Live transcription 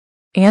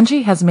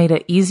Angie has made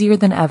it easier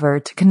than ever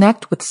to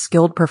connect with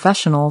skilled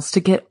professionals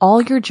to get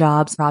all your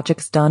jobs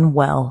projects done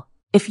well.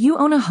 If you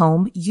own a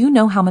home, you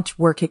know how much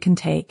work it can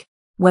take,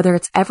 whether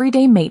it's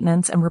everyday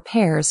maintenance and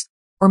repairs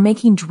or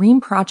making dream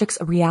projects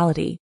a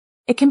reality.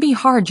 It can be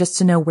hard just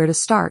to know where to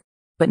start,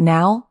 but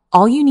now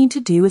all you need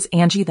to do is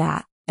Angie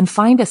that and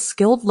find a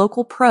skilled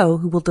local pro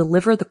who will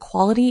deliver the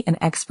quality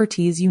and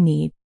expertise you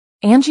need.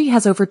 Angie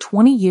has over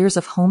 20 years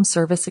of home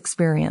service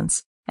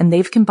experience, and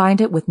they've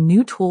combined it with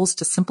new tools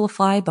to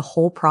simplify the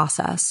whole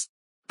process.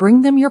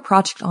 Bring them your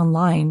project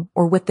online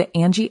or with the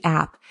Angie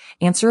app,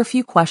 answer a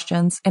few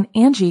questions, and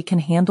Angie can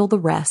handle the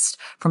rest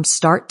from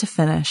start to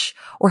finish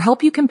or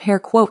help you compare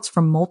quotes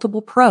from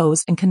multiple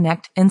pros and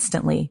connect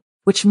instantly,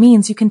 which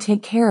means you can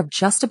take care of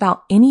just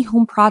about any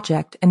home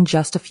project in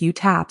just a few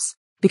taps.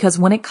 Because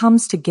when it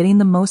comes to getting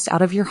the most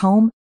out of your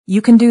home,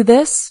 you can do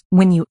this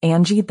when you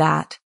Angie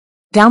that.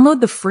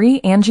 Download the free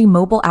Angie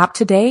mobile app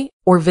today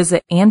or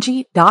visit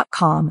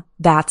Angie.com.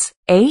 That's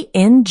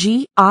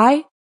ANGI.com.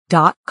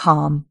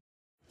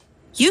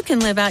 You can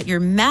live out your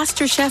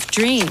MasterChef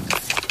dream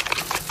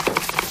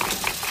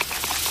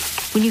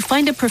when you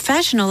find a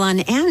professional on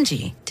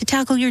Angie to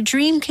tackle your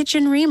dream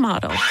kitchen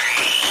remodel.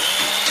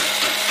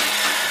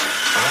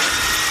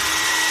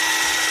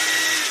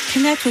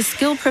 Connect with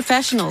skilled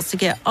professionals to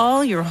get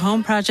all your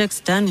home projects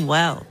done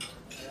well.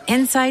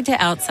 Inside to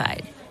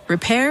outside,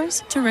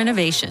 repairs to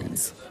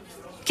renovations.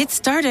 Get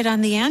started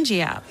on the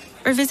Angie app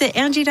or visit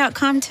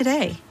Angie.com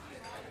today.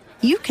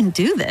 You can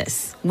do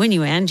this when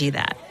you Angie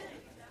that.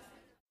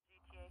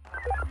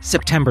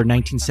 September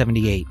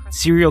 1978.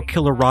 Serial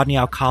killer Rodney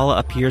Alcala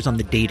appears on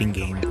The Dating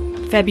Game.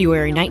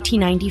 February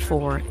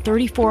 1994.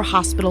 34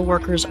 hospital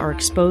workers are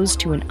exposed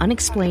to an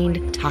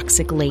unexplained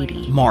toxic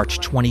lady. March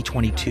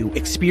 2022.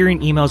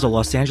 Experian emails a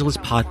Los Angeles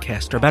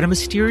podcaster about a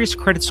mysterious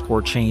credit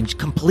score change,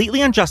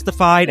 completely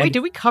unjustified. Wait, did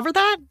we cover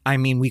that? I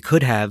mean, we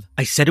could have.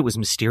 I said it was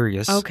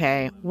mysterious.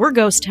 Okay, we're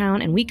Ghost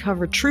Town, and we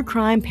cover true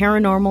crime,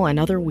 paranormal, and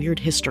other weird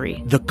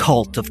history. The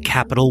Cult of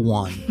Capital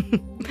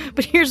One.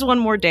 But here's one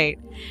more date.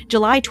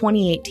 July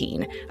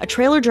 2018. A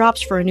trailer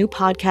drops for a new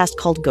podcast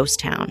called Ghost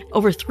Town.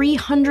 Over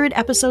 300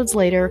 episodes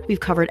later, we've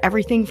covered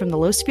everything from the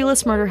Los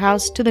Feliz murder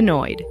house to the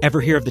Noid.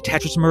 Ever hear of the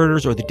Tetris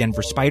murders or the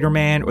Denver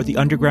Spider-Man or the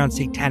underground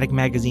satanic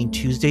magazine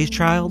Tuesday's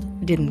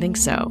Child? Didn't think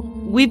so.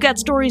 We've got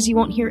stories you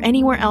won't hear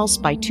anywhere else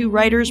by two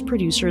writers,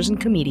 producers,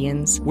 and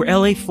comedians. We're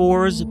LA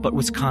 4s, but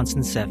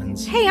Wisconsin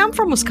 7s. Hey, I'm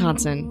from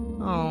Wisconsin.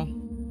 Oh.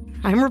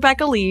 I'm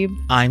Rebecca Lieb.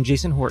 I'm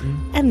Jason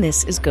Horton. And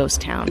this is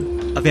Ghost Town.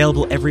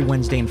 Available every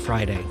Wednesday and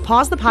Friday.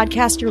 Pause the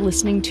podcast you're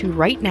listening to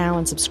right now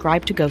and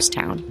subscribe to Ghost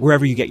Town.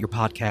 Wherever you get your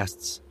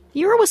podcasts.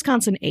 You're a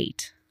Wisconsin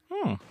 8.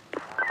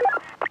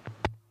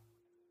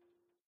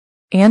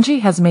 Angie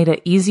has made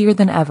it easier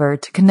than ever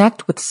to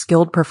connect with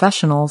skilled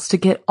professionals to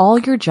get all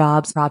your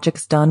jobs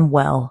projects done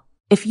well.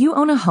 If you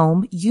own a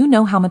home, you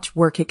know how much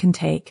work it can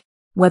take,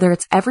 whether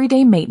it's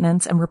everyday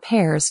maintenance and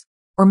repairs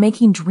or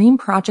making dream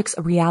projects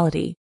a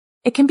reality.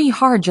 It can be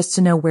hard just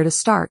to know where to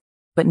start,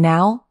 but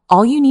now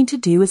all you need to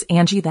do is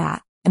Angie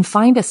that and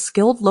find a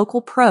skilled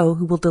local pro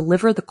who will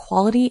deliver the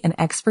quality and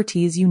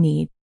expertise you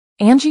need.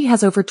 Angie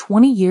has over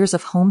 20 years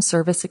of home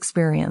service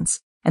experience,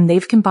 and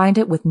they've combined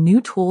it with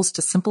new tools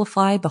to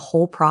simplify the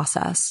whole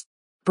process.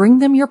 Bring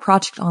them your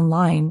project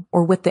online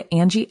or with the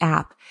Angie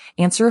app,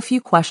 answer a few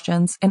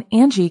questions, and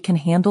Angie can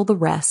handle the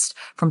rest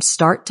from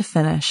start to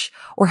finish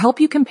or help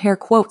you compare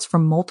quotes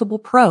from multiple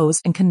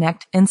pros and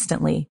connect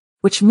instantly,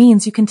 which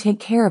means you can take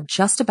care of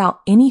just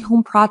about any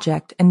home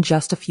project in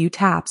just a few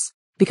taps.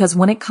 Because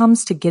when it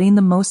comes to getting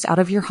the most out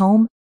of your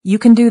home, you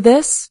can do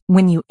this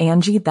when you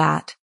Angie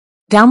that.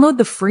 Download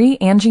the free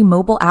Angie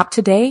mobile app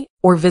today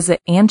or visit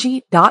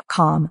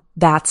Angie.com.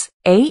 That's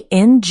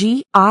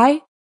ANGI.com.